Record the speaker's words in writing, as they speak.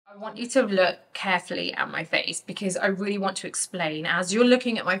I want you to look carefully at my face because I really want to explain, as you're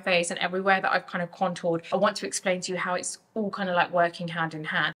looking at my face and everywhere that I've kind of contoured, I want to explain to you how it's all kind of like working hand in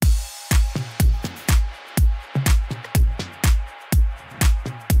hand.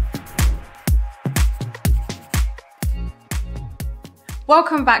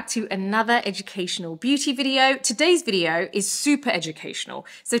 Welcome back to another educational beauty video. Today's video is super educational.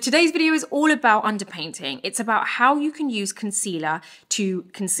 So today's video is all about underpainting. It's about how you can use concealer to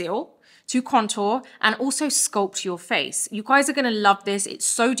conceal, to contour, and also sculpt your face. You guys are gonna love this. It's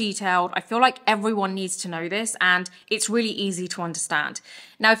so detailed. I feel like everyone needs to know this and it's really easy to understand.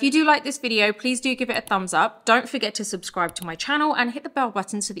 Now, if you do like this video, please do give it a thumbs up. Don't forget to subscribe to my channel and hit the bell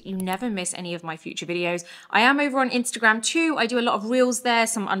button so that you never miss any of my future videos. I am over on Instagram too. I do a lot of reels there,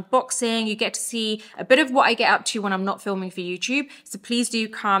 some unboxing. You get to see a bit of what I get up to when I'm not filming for YouTube. So please do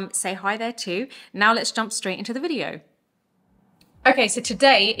come say hi there too. Now let's jump straight into the video. Okay, so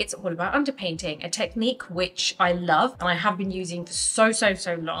today it's all about underpainting, a technique which I love and I have been using for so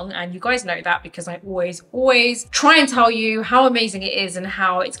long, and you guys know that because I always try and tell you how amazing it is and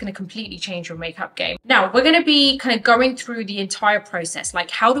how it's going to completely change your makeup game. Now, we're going to be kind of going through the entire process, like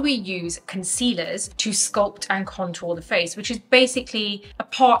how do we use concealers to sculpt and contour the face, which is basically a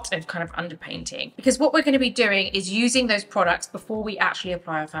part of kind of underpainting, because what we're going to be doing is using those products before we actually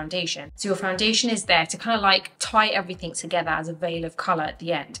apply our foundation. So your foundation is there to kind of like tie everything together as a of color at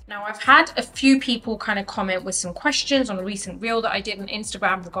the end. Now, I've had a few people kind of comment with some questions on a recent reel that I did on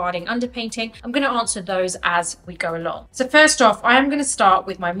Instagram regarding underpainting. I'm going to answer those as we go along. So first off, I am going to start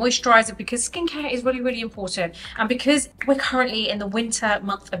with my moisturizer because skincare is really important, and because we're currently in the winter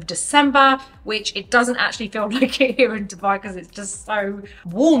month of December, which it doesn't actually feel like it here in Dubai because it's just so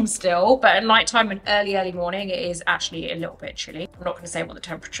warm still, but at nighttime and early morning it is actually a little bit chilly. I'm not going to say what the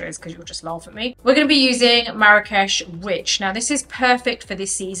temperature is because you'll just laugh at me. We're going to be using Marrakesh Rich. Now, this is perfect for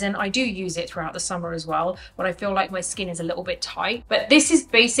this season. I do use it throughout the summer as well when I feel like my skin is a little bit tight, but this is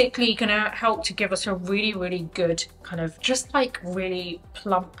basically gonna help to give us a really good kind of just like really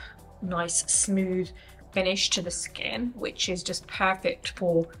plump, nice, smooth finish to the skin, which is just perfect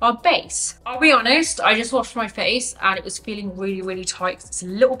for our base. I'll be honest, I just washed my face and it was feeling really tight. It's a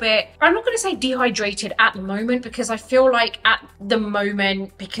little bit, I'm not going to say dehydrated at the moment, because I feel like at the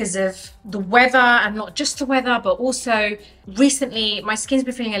moment, because of the weather, and not just the weather, but also recently my skin's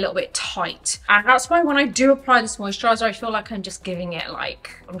been feeling a little bit tight, and that's why when I do apply this moisturizer, I feel like I'm just giving it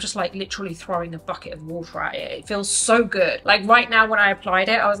like, I'm just like literally throwing a bucket of water at it. It feels so good. Like right now when I applied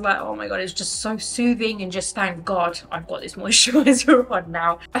it, I was like, oh my god, it's just so soothing, and just thank god I've got this moisturizer on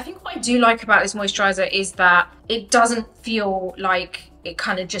now. I think what I do like about this moisturizer is that it doesn't feel like it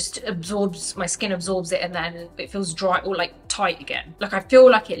kind of just absorbs, my skin absorbs it and then it feels dry or like tight again. Like I feel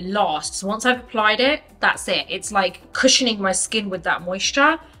like it lasts. Once I've applied it, that's it. It's like cushioning my skin with that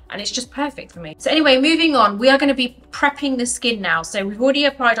moisture, and it's just perfect for me. So anyway, moving on, we are going to be prepping the skin now. So we've already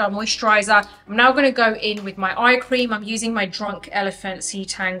applied our moisturizer. I'm now going to go in with my eye cream. I'm using my Drunk Elephant Sea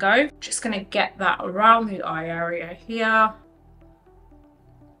Tango. Just going to get that around the eye area here.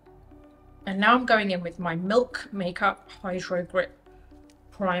 And now I'm going in with my Milk Makeup Hydro Grip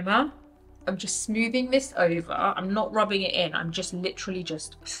Primer. I'm just smoothing this over. I'm not rubbing it in. I'm just literally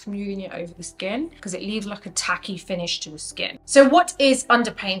just smoothing it over the skin because it leaves like a tacky finish to the skin. So what is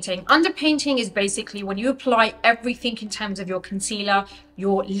underpainting? Underpainting is basically when you apply everything in terms of your concealer,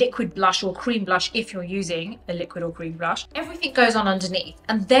 your liquid blush or cream blush, if you're using a liquid or cream blush, everything goes on underneath,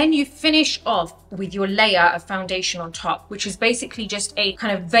 and then you finish off with your layer of foundation on top, which is basically just a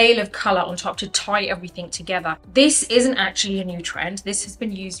kind of veil of color on top to tie everything together. This isn't actually a new trend. This has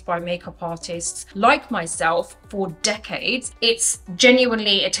been used by makeup artists like myself for decades. It's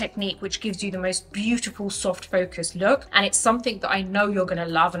genuinely a technique which gives you the most beautiful soft focus look, and it's something that I know you're going to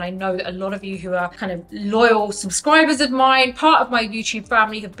love, and I know that a lot of you who are kind of loyal subscribers of mine, part of my YouTube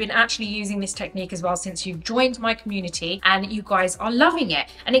family, have been actually using this technique as well since you've joined my community, and you guys are loving it.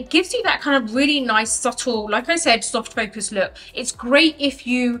 And it gives you that kind of really nice, subtle, like I said, soft focus look. It's great if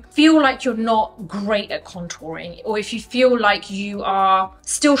you feel like you're not great at contouring, or if you feel like you are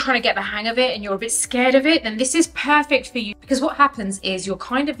still trying to get the hang of it and you're a bit scared of it, then this is perfect for you, because what happens is you're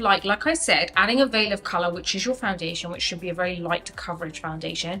kind of like I said, adding a veil of color, which is your foundation, which should be a very light coverage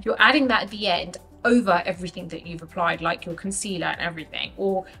foundation. You're adding that at the end, over everything that you've applied, like your concealer and everything,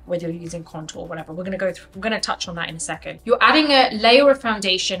 or whether you're using contour, whatever. We're going to touch on that in a second. You're adding a layer of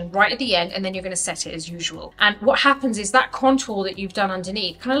foundation right at the end, and then you're going to set it as usual. And what happens is that contour that you've done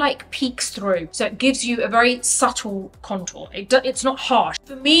underneath kind of like peeks through. So it gives you a very subtle contour. It's not harsh.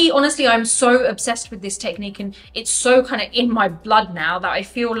 For me, honestly, I'm so obsessed with this technique, and it's so kind of in my blood now that I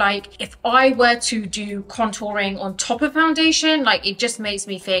feel like if I were to do contouring on top of foundation, like it just makes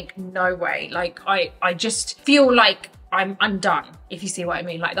me think, no way. Like I just feel like I'm undone, if you see what I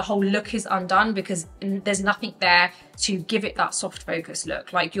mean. Like the whole look is undone because there's nothing there to give it that soft focus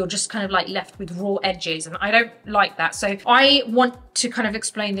look. Like you're just kind of like left with raw edges, and I don't like that. So I want to kind of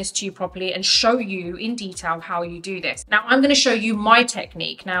explain this to you properly and show you in detail how you do this. Now I'm going to show you my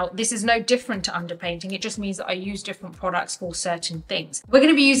technique. Now this is no different to underpainting. It just means that I use different products for certain things. We're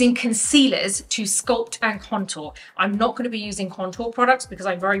going to be using concealers to sculpt and contour. I'm not going to be using contour products because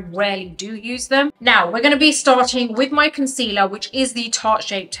I very rarely do use them. Now we're going to be starting with my concealer, which is the Tarte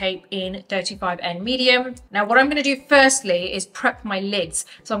Shape Tape in 35N medium. Now what I'm going to do firstly is prep my lids.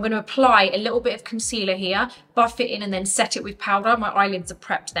 So I'm going to apply a little bit of concealer here, buff it in, and then set it with powder. My eyelids are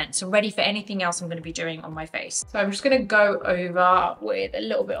prepped then, so ready for anything else I'm going to be doing on my face. So I'm just going to go over with a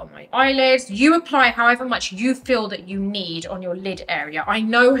little bit on my eyelids. You apply however much you feel that you need on your lid area. I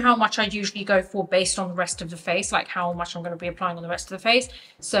know how much I usually go for based on the rest of the face, like how much I'm going to be applying on the rest of the face.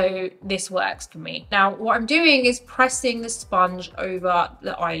 So this works for me. Now what I'm doing is pressing the sponge over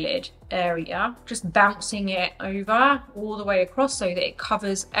the eyelid area, just bouncing it over all the way across so that it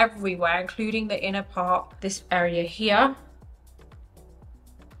covers everywhere, including the inner part, this area here.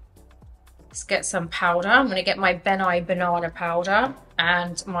 Let's get some powder. I'm going to get my Ben Nye banana powder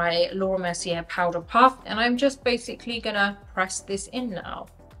and my Laura Mercier powder puff, and I'm just basically going to press this in now.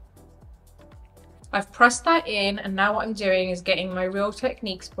 I've pressed that in, and now what I'm doing is getting my Real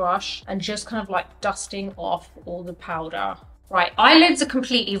Techniques brush and just kind of like dusting off all the powder. Right, eyelids are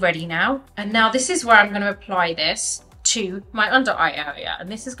completely ready now. And now this is where I'm going to apply this to my under eye area. And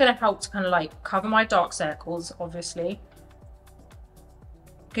this is going to help to kind of like cover my dark circles, obviously.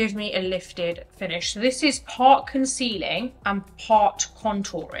 Gives me a lifted finish. So this is part concealing and part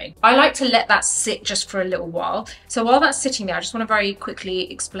contouring. I like to let that sit just for a little while. So while that's sitting there, I just want to very quickly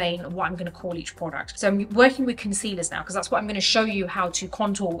explain what I'm going to call each product. So I'm working with concealers now because that's what I'm going to show you how to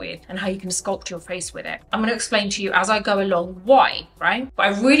contour with and how you can sculpt your face with it. I'm going to explain to you as I go along why, right? But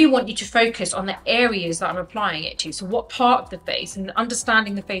I really want you to focus on the areas that I'm applying it to. So what part of the face, and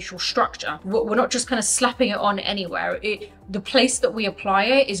understanding the facial structure. We're not just kind of slapping it on anywhere. The place that we apply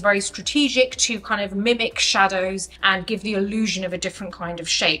it is very strategic to kind of mimic shadows and give the illusion of a different kind of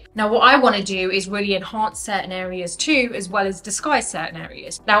shape. Now what I want to do is really enhance certain areas too, as well as disguise certain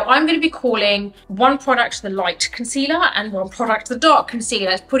areas. Now I'm going to be calling one product the light concealer and one product the dark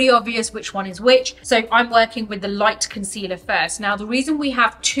concealer. It's pretty obvious which one is which, so I'm working with the light concealer first. Now the reason we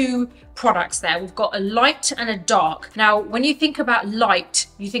have two products there, we've got a light and a dark. Now when you think about light,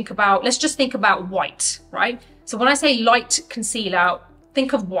 you think about, let's just think about white, right? So when I say light concealer,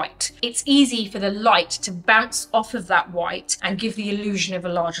 think of white. It's easy for the light to bounce off of that white and give the illusion of a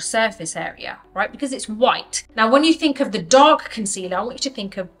larger surface area, right? Because it's white. Now, when you think of the dark concealer, I want you to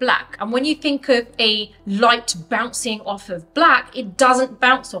think of black. And when you think of a light bouncing off of black, it doesn't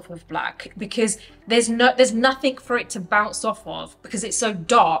bounce off of black because there's nothing for it to bounce off of because it's so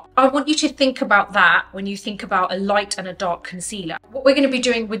dark. I want you to think about that when you think about a light and a dark concealer. What we're going to be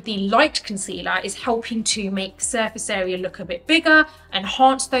doing with the light concealer is helping to make the surface area look a bit bigger,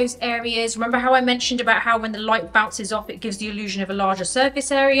 enhance those areas. Remember how I mentioned about how when the light bounces off, it gives the illusion of a larger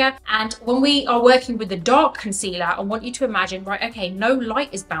surface area. And when we are working with the dark concealer, I want you to imagine, right, okay, no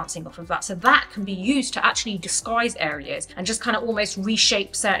light is bouncing off of that. So that can be used to actually disguise areas and just kind of almost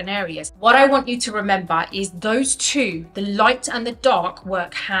reshape certain areas. What I want you to remember is those two, the light and the dark,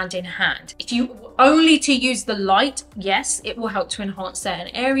 work hand in hand. If you only to use the light, yes, it will help to enhance certain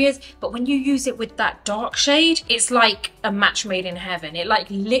areas, but when you use it with that dark shade, it's like a match made in heaven. It like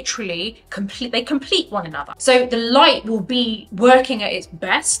literally they complete one another. So the light will be working at its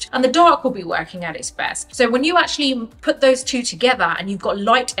best and the dark will be working at its best. So when you actually put those two together and you've got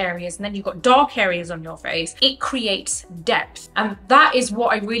light areas and then you've got dark areas on your face, it creates depth. And that is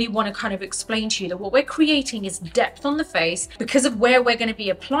what I really want to kind of explain to you, that what we're creating is depth on the face. Because of where we're going to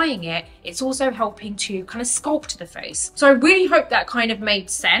be applying it, it's also helping to kind of sculpt the face. So I really hope that kind of made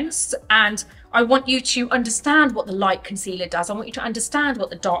sense, and I want you to understand what the light concealer does. I want you to understand what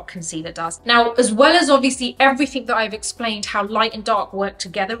the dark concealer does. Now, as well as obviously everything that I've explained, how light and dark work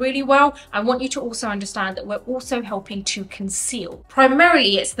together really well, I want you to also understand that we're also helping to conceal.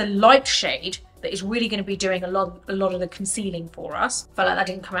 Primarily, it's the light shade that is really going to be doing a lot of the concealing for us. I felt like that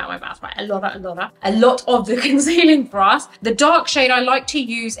didn't come out of my mouth, right? A lot of the concealing for us. The dark shade, I like to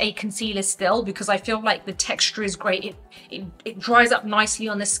use a concealer still because I feel like the texture is great. It dries up nicely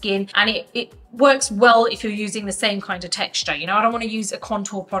on the skin, and it works well if you're using the same kind of texture. You know, I don't want to use a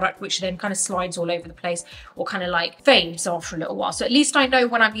contour product which then kind of slides all over the place or kind of like fades after a little while. So at least I know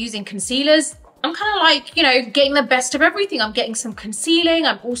when I'm using concealers, I'm kind of like, you know, getting the best of everything. I'm getting some concealing.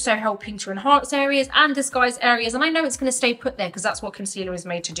 I'm also helping to enhance areas and disguise areas. And I know it's going to stay put there because that's what concealer is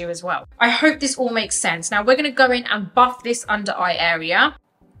made to do as well. I hope this all makes sense. Now we're going to go in and buff this under eye area.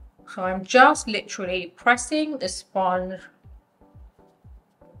 So I'm just literally pressing the sponge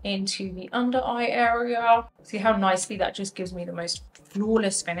into the under eye area. See how nicely that just gives me the most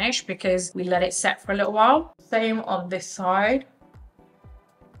flawless finish because we let it set for a little while. Same on this side.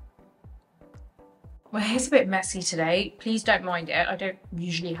 My hair's a bit messy today. Please don't mind it. I don't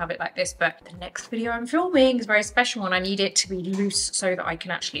usually have it like this, but the next video I'm filming is very special and I need it to be loose so that I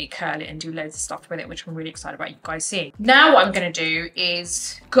can actually curl it and do loads of stuff with it, which I'm really excited about you guys seeing. Now what I'm gonna do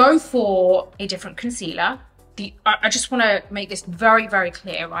is go for a different concealer. I just want to make this very, very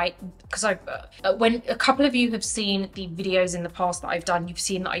clear, right? Because when a couple of you have seen the videos in the past that I've done, you've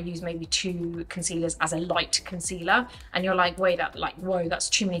seen that I use maybe 2 concealers as a light concealer, and you're like, wait, whoa, that's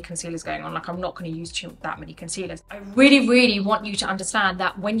too many concealers going on. Like, I'm not going to use that many concealers. I really, really want you to understand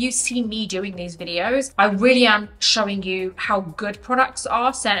that when you see me doing these videos, I really am showing you how good products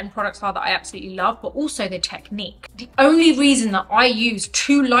are, certain products are that I absolutely love, but also the technique. The only reason that I use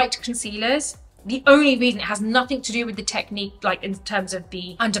 2 light concealers, the only reason, it has nothing to do with the technique, like in terms of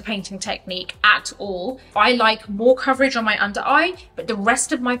the underpainting technique at all. I like more coverage on my under eye, but the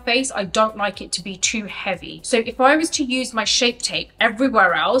rest of my face, I don't like it to be too heavy. So if I was to use my Shape Tape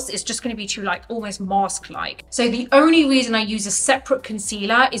everywhere else, it's just going to be too like almost mask-like. So the only reason I use a separate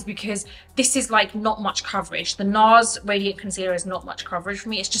concealer is because this is like not much coverage. The NARS Radiant Concealer is not much coverage for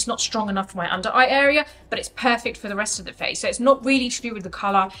me. It's just not strong enough for my under eye area, but it's perfect for the rest of the face. So it's not really to do with the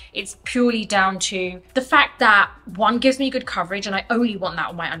color. It's purely down to the fact that one gives me good coverage and I only want that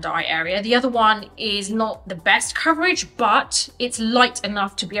on my under eye area. The other one is not the best coverage, but it's light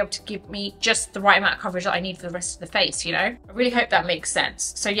enough to be able to give me just the right amount of coverage that I need for the rest of the face, you know? I really hope that makes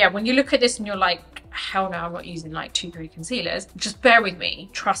sense. So yeah, when you look at this and you're like, hell no, I'm not using like 2-3 concealers, just bear with me,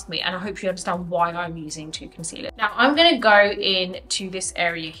 trust me, and I hope you understand why I'm using 2 concealers. Now I'm gonna go into this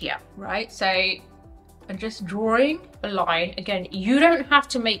area here, right? So I'm just drawing a line. Again, you don't have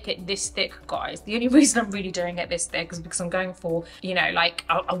to make it this thick, guys. The only reason I'm really doing it this thick is because I'm going for, you know, like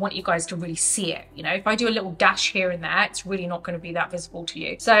I want you guys to really see it. You know, if I do a little dash here and there, it's really not going to be that visible to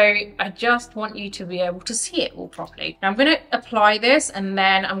you. So I just want you to be able to see it all properly. Now I'm going to apply this and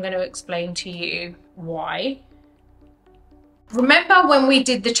then I'm going to explain to you why. Remember when we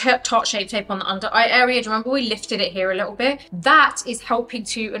did the Tarte Shape Tape on the under eye area? Do you remember we lifted it here a little bit? That is helping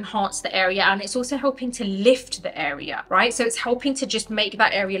to enhance the area, and it's also helping to lift the area, right? So it's helping to just make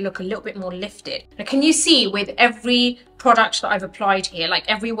that area look a little bit more lifted. Now, can you see with every product that I've applied here, like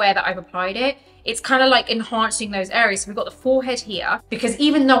everywhere that I've applied it, it's kind of like enhancing those areas. So we've got the forehead here, because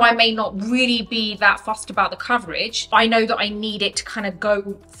even though I may not really be that fussed about the coverage, I know that I need it to kind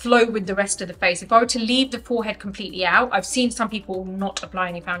of flow with the rest of the face. If I were to leave the forehead completely out, I've seen some people not apply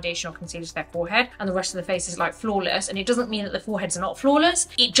any foundation or concealer to their forehead and the rest of the face is like flawless. And it doesn't mean that the foreheads are not flawless.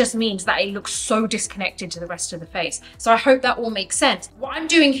 It just means that it looks so disconnected to the rest of the face. So I hope that all makes sense. What I'm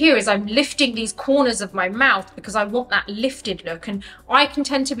doing here is I'm lifting these corners of my mouth because I want that lifted look, and I can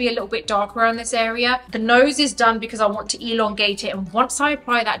tend to be a little bit darker around this area. The nose is done because I want to elongate it, and once I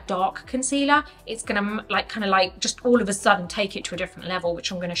apply that dark concealer, it's gonna kind of just all of a sudden take it to a different level,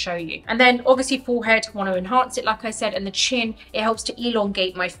 which I'm going to show you. And then obviously forehead, want to enhance it like I said, and the chin, it helps to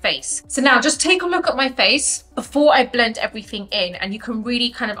elongate my face. So now just take a look at my face before I blend everything in, and you can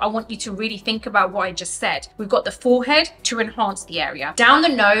really I want you to really think about what I just said. We've got the forehead to enhance the area, down the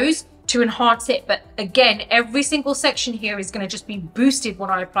nose to enhance it, but again, every single section here is going to just be boosted when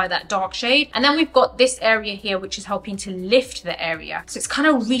I apply that dark shade. And then we've got this area here, which is helping to lift the area. So it's kind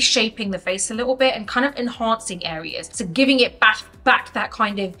of reshaping the face a little bit and kind of enhancing areas. So giving it back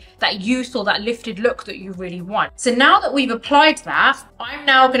that youth or that lifted look that you really want. So now that we've applied that, I'm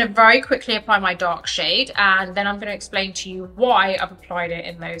now going to very quickly apply my dark shade, and then I'm going to explain to you why I've applied it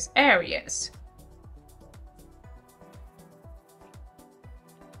in those areas.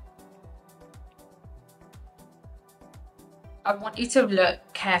 I want you to look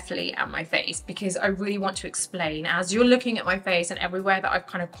carefully at my face because I really want to explain, as you're looking at my face and everywhere that I've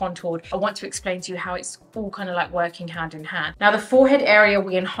kind of contoured, I want to explain to you how it's all kind of like working hand in hand. Now the forehead area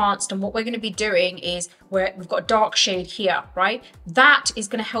we enhanced, and what we're going to be doing is we've got a dark shade here, right? That is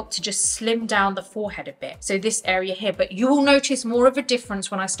going to help to just slim down the forehead a bit. So this area here, but you will notice more of a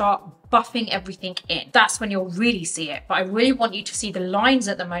difference when I start buffing everything in. That's when you'll really see it. But I really want you to see the lines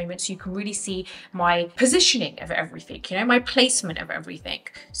at the moment so you can really see my positioning of everything, you know, my placement of everything.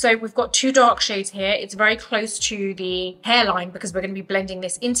 So we've got two dark shades here. It's very close to the hairline because we're going to be blending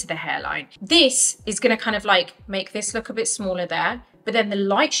this into the hairline. This is going to kind of like make this look a bit smaller there. But then the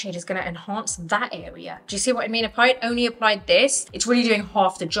light shade is going to enhance that area. Do you see what I mean? If I had only applied this, it's really doing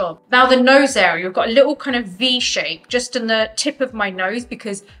half the job. Now the nose area, you've got a little kind of V shape just in the tip of my nose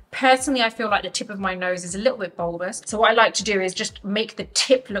because personally, I feel like the tip of my nose is a little bit bulbous. So what I like to do is just make the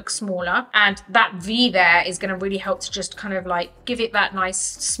tip look smaller. And that V there is going to really help to just kind of like give it that nice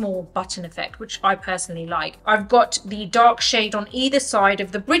small button effect, which I personally like. I've got the dark shade on either side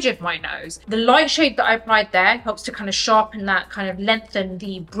of the bridge of my nose. The light shade that I applied there helps to kind of sharpen that, kind of lengthen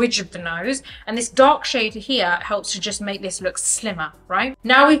the bridge of the nose. And this dark shade here helps to just make this look slimmer, right?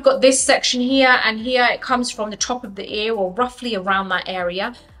 Now we've got this section here, and here it comes from the top of the ear or roughly around that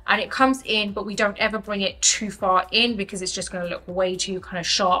area. And it comes in, but we don't ever bring it too far in because it's just going to look way too kind of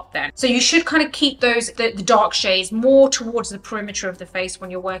sharp then. So you should kind of keep those, the dark shades more towards the perimeter of the face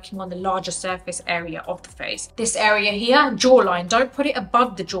when you're working on the larger surface area of the face. This area here, jawline, don't put it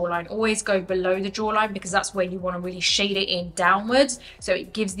above the jawline. Always go below the jawline because that's where you want to really shade it in downwards. So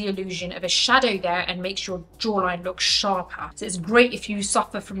it gives the illusion of a shadow there and makes your jawline look sharper. So it's great if you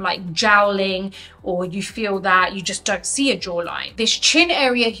suffer from like jowling or you feel that you just don't see a jawline. This chin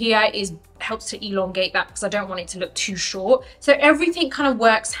area here helps to elongate that because I don't want it to look too short. So everything kind of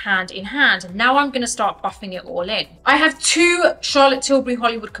works hand in hand. And now I'm going to start buffing it all in. I have two Charlotte Tilbury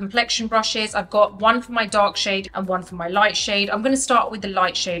Hollywood complexion brushes. I've got one for my dark shade and one for my light shade. I'm going to start with the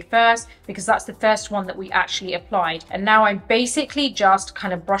light shade first because that's the first one that we actually applied. And now I'm basically just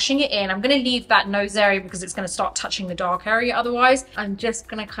kind of brushing it in. I'm going to leave that nose area because it's going to start touching the dark area otherwise. I'm just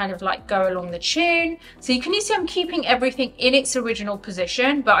going to kind of like go along the chin. So you can see I'm keeping everything in its original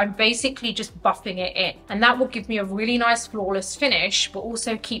position, but I'm basically just buffing it in, and that will give me a really nice flawless finish, but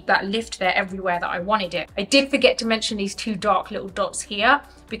also keep that lift there everywhere that I wanted it. I did forget to mention these two dark little dots here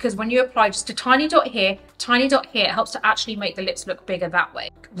because when you apply just a tiny dot here, it helps to actually make the lips look bigger that way.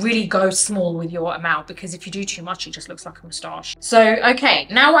 Really go small with your amount because if you do too much, it just looks like a moustache. So, okay,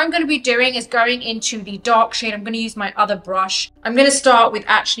 now what I'm going to be doing is going into the dark shade. I'm going to use my other brush. I'm going to start with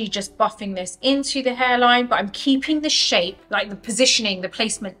actually just buffing this into the hairline, but I'm keeping the shape, like the positioning, the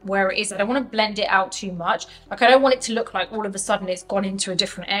placement where it is. I don't want to blend it out too much. Like I don't want it to look like all of a sudden it's gone into a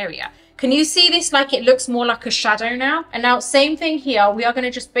different area. Can you see this? Like it looks more like a shadow now. And now same thing here. We are going to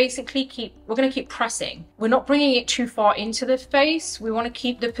just basically we're going to keep pressing. We're not bringing it too far into the face. We want to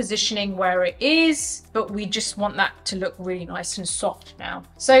keep the positioning where it is, but we just want that to look really nice and soft now.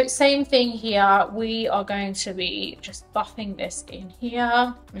 So same thing here. We are going to be just buffing this in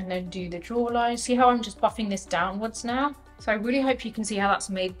here and then do the jawline. See how I'm just buffing this downwards now? So I really hope you can see how that's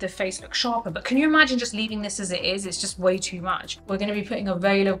made the face look sharper. But can you imagine just leaving this as it is? It's just way too much. We're going to be putting a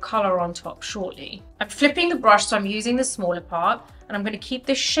veil of colour on top shortly. I'm flipping the brush, so I'm using the smaller part. And I'm going to keep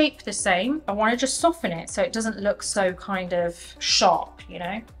this shape the same. I want to just soften it so it doesn't look so kind of sharp, you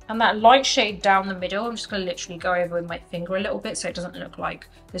know? And that light shade down the middle, I'm just going to literally go over with my finger a little bit so it doesn't look like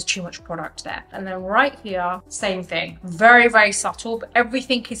there's too much product there. And then right here, same thing. Very, very subtle, but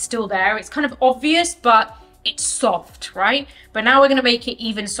everything is still there. It's kind of obvious, but it's soft, right? But now we're going to make it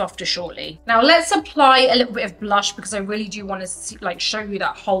even softer shortly. Now let's apply a little bit of blush because I really do want to see, like show you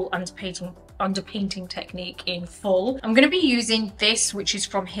that whole underpainting technique in full. I'm going to be using this, which is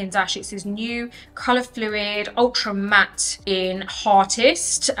from Hindash. It's this new Colour Fluid Ultra Matte in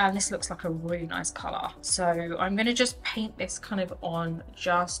Heartist, and this looks like a really nice colour. So I'm going to just paint this kind of on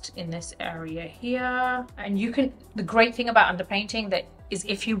just in this area here. And you can, the great thing about underpainting that is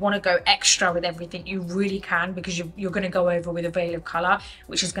if you want to go extra with everything, you really can, because you're going to go over with a veil of colour,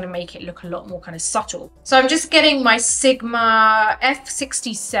 which is going to make it look a lot more kind of subtle. So I'm just getting my Sigma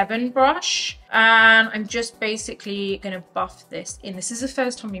F67 brush, and I'm just basically going to buff this in. This is the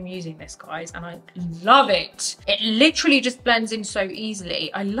first time I'm using this, guys, and I love it. It literally just blends in so easily.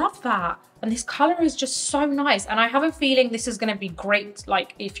 I love that. And this color is just so nice. And I have a feeling this is going to be great,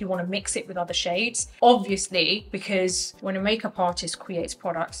 like if you want to mix it with other shades. Obviously, because when a makeup artist creates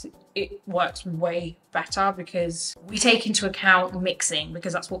products, it works way better because we take into account mixing,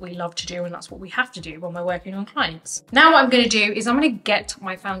 because that's what we love to do and that's what we have to do when we're working on clients. Now what I'm going to do is I'm going to get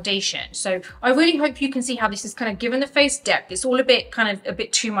my foundation. So I really hope you can see how this is kind of giving the face depth. It's all a bit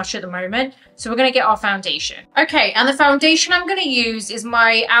too much at the moment. So we're going to get our foundation. Okay, and the foundation I'm going to use is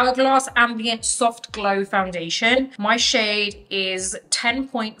my Hourglass Ambient Soft Glow Foundation. My shade is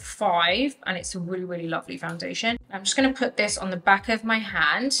 10.5 and it's a really, really lovely foundation. I'm just going to put this on the back of my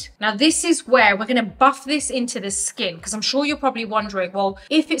hand. Now this is where we're going to buff this into the skin, because I'm sure you're probably wondering, well,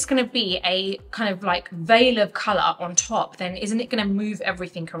 if it's going to be a kind of like veil of color on top, then isn't it going to move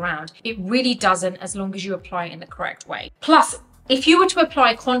everything around? It really doesn't, as long as you apply it in the correct way. Plus, if you were to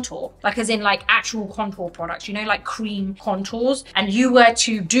apply contour, like as in like actual contour products, you know, like cream contours, and you were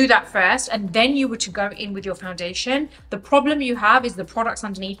to do that first and then you were to go in with your foundation, the problem you have is the products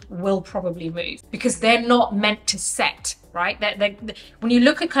underneath will probably move because they're not meant to set, right? When you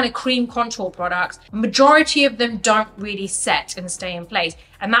look at kind of cream contour products, majority of them don't really set and stay in place.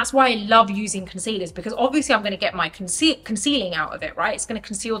 And that's why I love using concealers, because obviously I'm going to get my concealing out of it, right? It's going to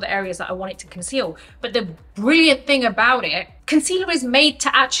conceal the areas that I want it to conceal. But the brilliant thing about it, concealer is made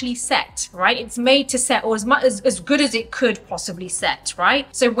to actually set, right? It's made to set, or as good as it could possibly set, right?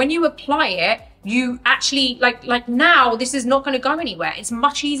 So when you apply it, you actually, like now, this is not going to go anywhere. It's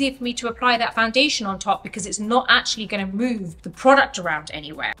much easier for me to apply that foundation on top because it's not actually going to move the product around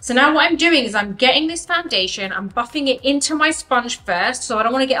anywhere. So now what I'm doing is I'm getting this foundation, I'm buffing it into my sponge first, so I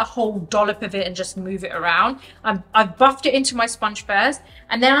don't want to get a whole dollop of it and just move it around. I've buffed it into my sponge first,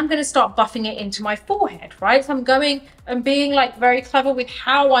 and then I'm going to start buffing it into my forehead, right? So I'm going and being like very clever with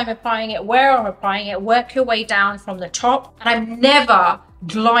how I'm applying it, where I'm applying it. Work your way down from the top, and I'm never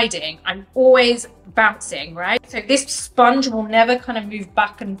gliding, I'm always bouncing, right? So this sponge will never kind of move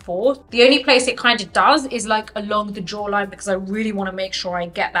back and forth. The only place it kind of does is like along the jawline, because I really want to make sure I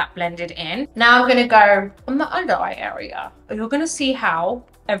get that blended in. Now I'm going to go on the under eye area. You're going to see how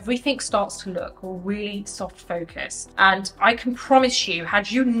everything starts to look really soft focused. And I can promise you, had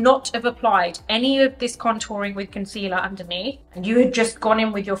you not have applied any of this contouring with concealer underneath, and you had just gone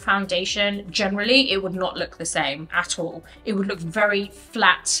in with your foundation, generally it would not look the same at all. It would look very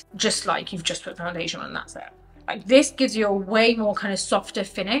flat, just like you've just put foundation on and that's it. Like this gives you a way more kind of softer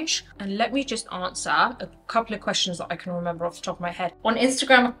finish. And let me just answer a couple of questions that I can remember off the top of my head. On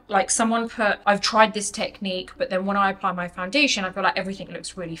Instagram, like someone put, I've tried this technique, but then when I apply my foundation, I feel like everything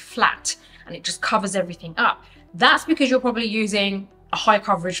looks really flat and it just covers everything up. That's because you're probably using a high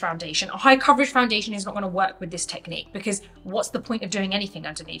coverage foundation. A high coverage foundation is not going to work with this technique, because what's the point of doing anything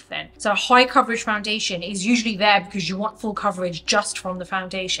underneath then? So a high coverage foundation is usually there because you want full coverage just from the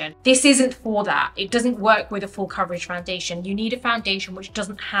foundation. This isn't for that. It doesn't work with a full coverage foundation. You need a foundation which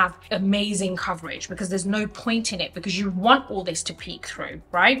doesn't have amazing coverage, because there's no point in it, because you want all this to peek through,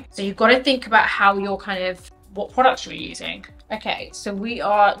 right? So you've got to think about how you're what products you're using. Okay, so we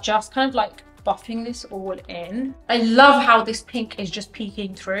are just kind of like buffing this all in. I love how this pink is just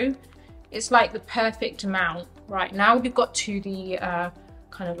peeking through. It's like the perfect amount. Right, now we've got to the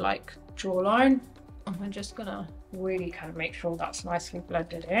kind of like jawline. I'm just gonna really kind of make sure that's nicely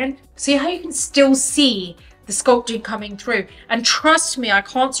blended in. See how you can still see the sculpting coming through. And trust me, I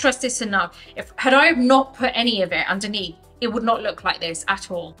can't stress this enough. Had I not put any of it underneath, it would not look like this at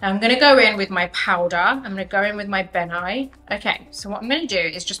all. Now I'm going to go in with my powder. I'm going to go in with my Ben Eye. Okay, so what I'm going to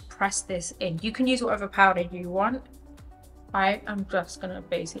do is just press this in. You can use whatever powder you want. I am just going to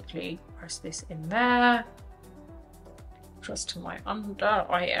basically press this in there, just to my under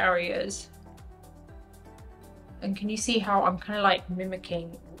eye areas. And can you see how I'm kind of like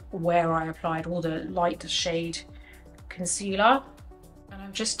mimicking where I applied all the light shade concealer? And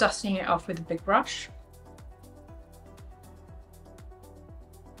I'm just dusting it off with a big brush.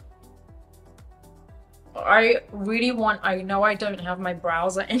 I really want, I know I don't have my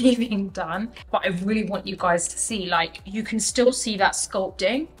brows or anything done, but I really want you guys to see, like, you can still see that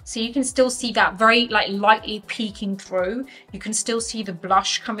sculpting. So you can still see that very like lightly peeking through. You can still see the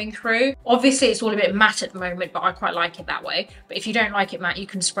blush coming through. Obviously it's all a bit matte at the moment, but I quite like it that way. But if you don't like it matte, you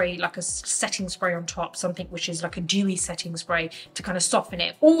can spray like a setting spray on top, something which is like a dewy setting spray to kind of soften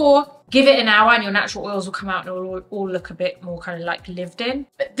it. Or give it an hour and your natural oils will come out and it'll all look a bit more kind of like lived in.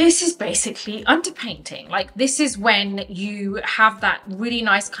 But this is basically underpainting. Like this is when you have that really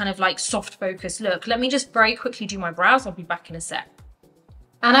nice kind of like soft focus look. Let me just very quickly do my brows. I'll be back in a sec.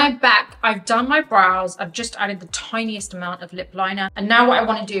 And I'm back. I've done my brows. I've just added the tiniest amount of lip liner. And now what I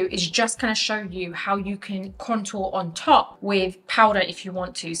want to do is just kind of show you how you can contour on top with powder if you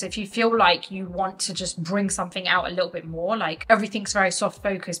want to. So if you feel like you want to just bring something out a little bit more, like everything's very soft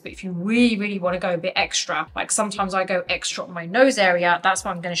focus, but if you really, really want to go a bit extra, like sometimes I go extra on my nose area, that's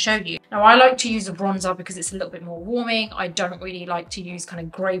what I'm going to show you. Now I like to use a bronzer because it's a little bit more warming. I don't really like to use kind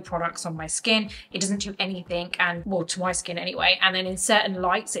of grey products on my skin. It doesn't do anything, and well, to my skin anyway. And then in certain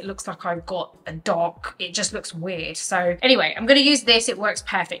lights, it looks like I've got a dark, it just looks weird. So anyway, I'm going to use this. It works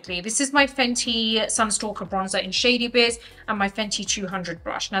perfectly. This is my Fenty Sunstalker bronzer in Shady Biz and my Fenty 200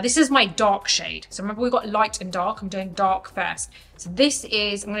 brush. Now this is my dark shade. So remember we've got light and dark. I'm doing dark first. So this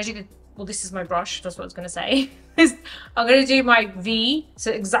is, I'm going to do the, well, this is my brush. That's what I was going to say. I'm going to do my V.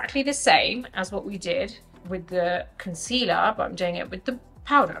 So exactly the same as what we did with the concealer, but I'm doing it with the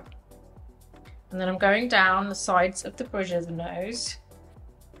powder. And then I'm going down the sides of the bridge of the nose.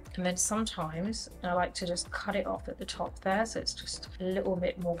 And then sometimes I like to just cut it off at the top there, so it's just a little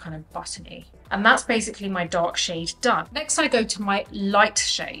bit more kind of buttony. And that's basically my dark shade done. Next I go to my light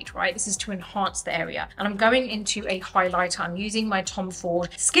shade, right? This is to enhance the area. And I'm going into a highlighter. I'm using my Tom Ford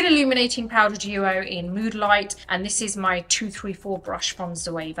Skin Illuminating Powder Duo in Mood Light. And this is my 234 brush from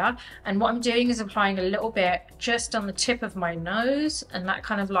Zoeva. And what I'm doing is applying a little bit just on the tip of my nose. And that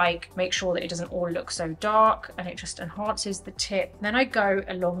kind of like makes sure that it doesn't all look so dark, and it just enhances the tip. Then I go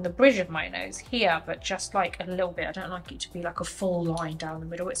along the bridge of my nose here, but just like a little bit. I don't like it to be like a full line down the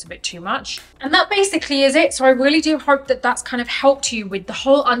middle. It's a bit too much. And that basically is it. So I really do hope that that's kind of helped you with the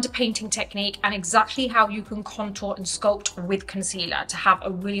whole underpainting technique and exactly how you can contour and sculpt with concealer to have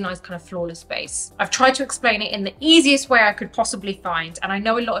a really nice kind of flawless base. I've tried to explain it in the easiest way I could possibly find. And I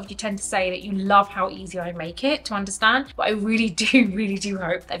know a lot of you tend to say that you love how easy I make it to understand, but I really do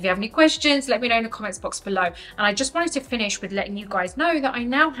hope that if you have any questions, let me know in the comments box below. And I just wanted to finish with letting you guys know that I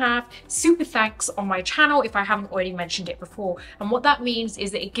now have super thanks on my channel if I haven't already mentioned it before. And what that means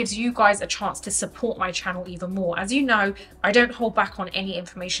is that it gives you guys a chance to support my channel even more. As you know, I don't hold back on any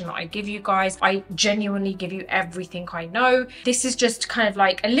information that I give you guys. I genuinely give you everything I know. This is just kind of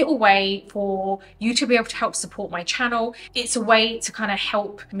like a little way for you to be able to help support my channel. It's a way to kind of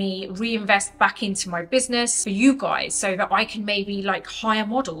help me reinvest back into my business for you guys so that I can maybe like hire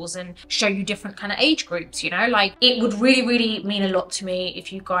models and show you different kind of age groups, you know? Like it would really mean a lot to me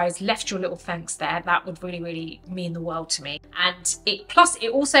if you guys left your little thanks there. That would really mean the world to me. And plus it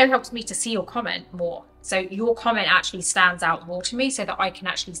also helps me to see your comment more. So your comment actually stands out more to me so that I can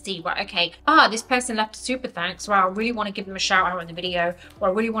actually see, right, okay, this person left a super thanks, well, I really want to give them a shout out in the video, or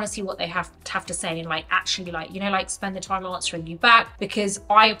I really want to see what they have to say and like actually like, you know, like spend the time answering you back, because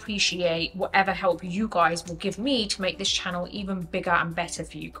I appreciate whatever help you guys will give me to make this channel even bigger and better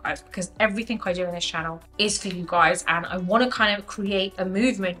for you guys, because everything I do in this channel is for you guys. And I want to kind of create a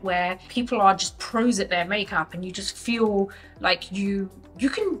movement where people are just pros at their makeup and you just feel like you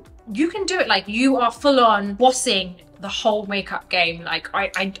can do it, like you are full on bossing the whole makeup game. Like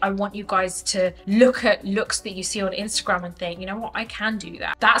I want you guys to look at looks that you see on Instagram and think, you know what, I can do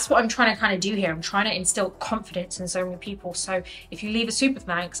that. That's what I'm trying to kind of do here. I'm trying to instill confidence in so many people. So if you leave a super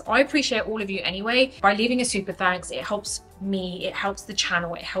thanks, I appreciate all of you anyway. By leaving a super thanks, it helps me, it helps the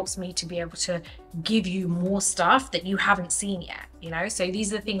channel, it helps me to be able to give you more stuff that you haven't seen yet, you know? So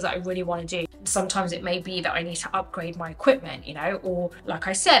these are the things that I really want to do. Sometimes it may be that I need to upgrade my equipment, you know, or like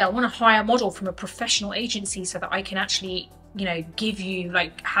I said, I want to hire a model from a professional agency so that I can actually, you know, give you,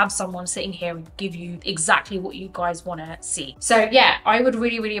 like, have someone sitting here and give you exactly what you guys want to see. So yeah, I would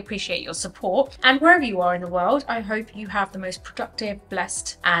really appreciate your support. And wherever you are in the world, I hope you have the most productive,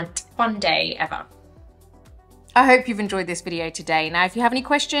 blessed and fun day ever. I hope you've enjoyed this video today. Now, if you have any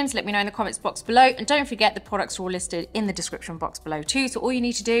questions, let me know in the comments box below. And don't forget, the products are all listed in the description box below too. So all you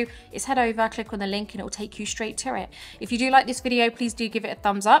need to do is head over, click on the link, and it will take you straight to it. If you do like this video, please do give it a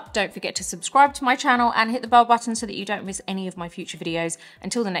thumbs up. Don't forget to subscribe to my channel and hit the bell button so that you don't miss any of my future videos.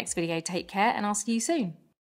 Until the next video, take care and I'll see you soon.